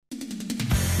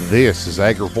This is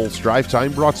AgriPulse Drive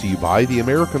Time, brought to you by the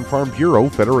American Farm Bureau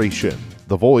Federation,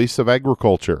 the voice of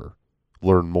agriculture.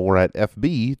 Learn more at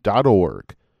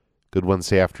fb.org. Good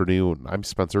Wednesday afternoon. I'm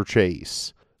Spencer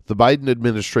Chase. The Biden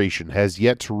administration has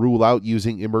yet to rule out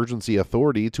using emergency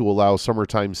authority to allow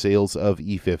summertime sales of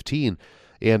E15,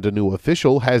 and a new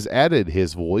official has added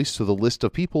his voice to the list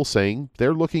of people saying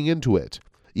they're looking into it.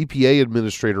 EPA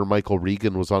Administrator Michael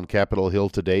Regan was on Capitol Hill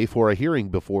today for a hearing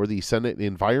before the Senate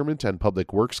Environment and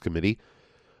Public Works Committee.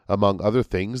 Among other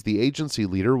things, the agency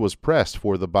leader was pressed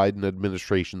for the Biden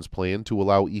administration's plan to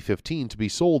allow E15 to be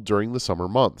sold during the summer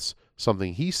months,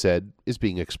 something he said is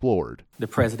being explored. The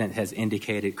president has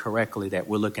indicated correctly that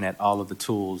we're looking at all of the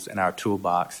tools in our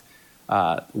toolbox.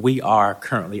 We are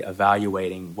currently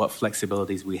evaluating what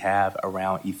flexibilities we have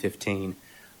around E15.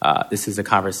 This is a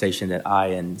conversation that I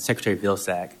and Secretary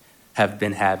Vilsack have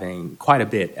been having quite a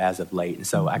bit as of late. And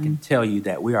so I can tell you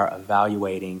that we are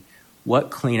evaluating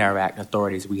what Clean Air Act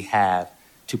authorities we have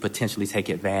to potentially take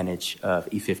advantage of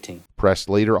E15. Pressed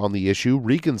later on the issue,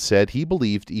 Regan said he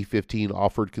believed E15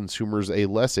 offered consumers a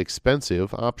less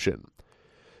expensive option.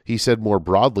 He said more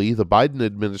broadly, the Biden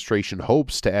administration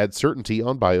hopes to add certainty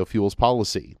on biofuels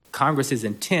policy. Congress's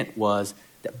intent was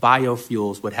that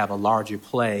biofuels would have a larger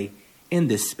play in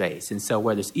this space. And so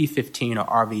whether it's E15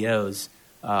 or RVOs,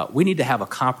 we need to have a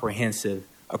comprehensive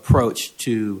approach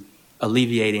to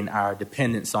alleviating our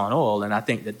dependence on oil. And I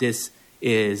think that this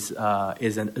is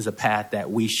a path that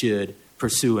we should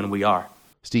pursue, and we are.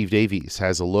 Steve Davies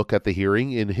has a look at the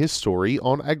hearing in his story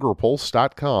on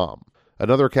agripulse.com.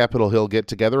 Another Capitol Hill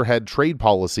get-together had trade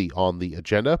policy on the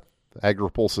agenda.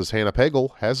 AgriPulse's Hannah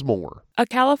Pagel has more. A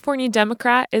California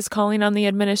Democrat is calling on the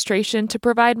administration to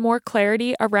provide more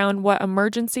clarity around what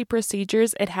emergency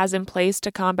procedures it has in place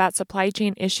to combat supply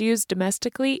chain issues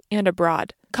domestically and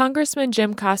abroad. Congressman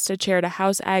Jim Costa chaired a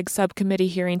House Ag Subcommittee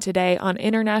hearing today on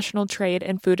international trade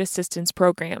and food assistance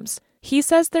programs. He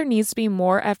says there needs to be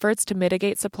more efforts to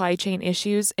mitigate supply chain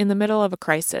issues in the middle of a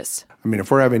crisis. I mean,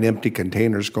 if we're having empty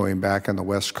containers going back on the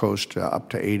West Coast up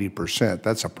to 80%,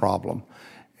 that's a problem.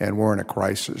 And we're in a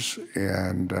crisis.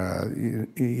 And,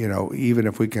 even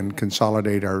if we can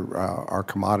consolidate our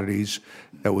commodities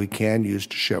that we can use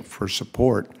to ship for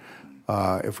support,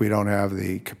 if we don't have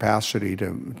the capacity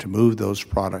to move those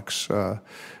products,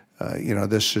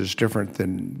 this is different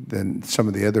than some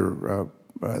of the other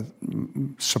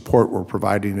support we're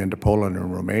providing into Poland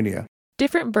and Romania.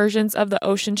 Different versions of the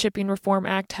Ocean Shipping Reform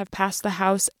Act have passed the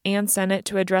House and Senate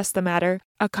to address the matter.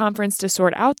 A conference to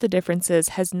sort out the differences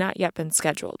has not yet been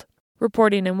scheduled.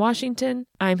 Reporting in Washington,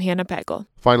 I'm Hannah Pagel.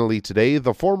 Finally today,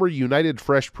 the former United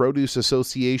Fresh Produce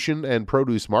Association and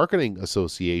Produce Marketing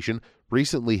Association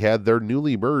recently had their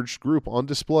newly merged group on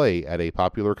display at a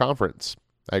popular conference.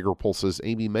 AgriPulse's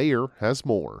Amy Mayer has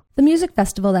more. The music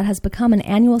festival that has become an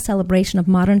annual celebration of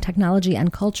modern technology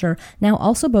and culture now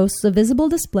also boasts a visible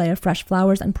display of fresh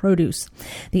flowers and produce.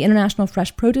 The International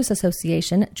Fresh Produce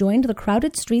Association joined the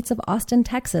crowded streets of Austin,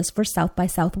 Texas for South by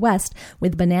Southwest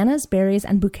with bananas, berries,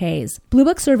 and bouquets. Blue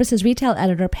Book Services retail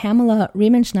editor Pamela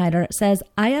Riemenschneider says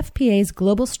IFPA's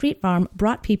Global Street Farm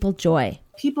brought people joy.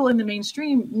 People in the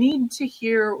mainstream need to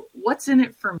hear what's in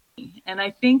it for me. And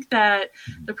I think that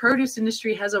the produce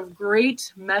industry has a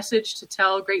great message to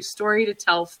tell, great story to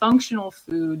tell, functional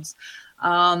foods.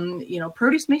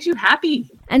 Produce makes you happy.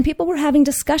 And people were having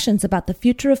discussions about the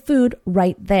future of food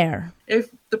right there. If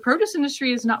the produce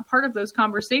industry is not part of those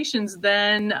conversations,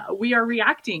 then we are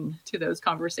reacting to those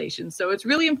conversations. So it's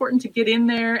really important to get in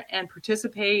there and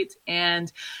participate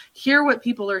and hear what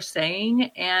people are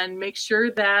saying and make sure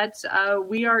that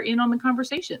we are in on the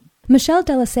conversation. Michelle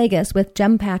Delasegas with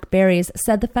Gempack Berries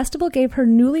said the festival gave her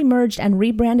newly merged and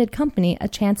rebranded company a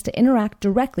chance to interact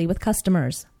directly with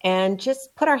customers. And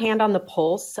just put our hand on the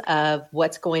pulse of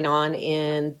what's going on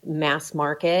in mass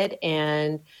market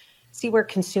and see where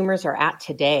consumers are at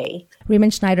today.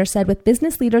 Riemenschneider said with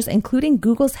business leaders, including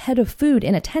Google's head of food,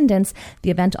 in attendance,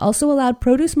 the event also allowed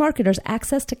produce marketers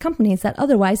access to companies that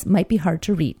otherwise might be hard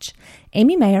to reach.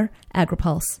 Amy Mayer,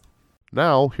 AgriPulse.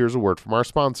 Now, here's a word from our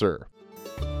sponsor.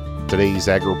 Today's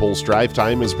AgriPulse Drive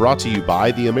Time is brought to you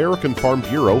by the American Farm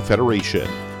Bureau Federation.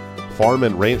 Farm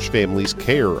and ranch families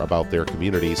care about their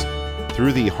communities.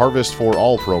 Through the Harvest for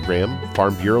All program,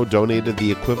 Farm Bureau donated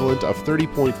the equivalent of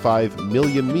 30.5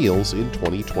 million meals in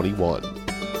 2021.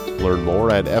 Learn more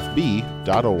at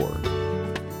fb.org.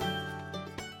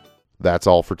 That's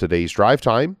all for today's Drive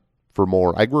Time. For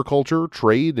more agriculture,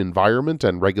 trade, environment,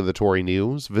 and regulatory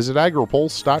news, visit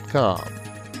agripulse.com.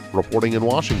 Reporting in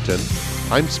Washington,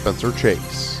 I'm Spencer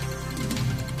Chase.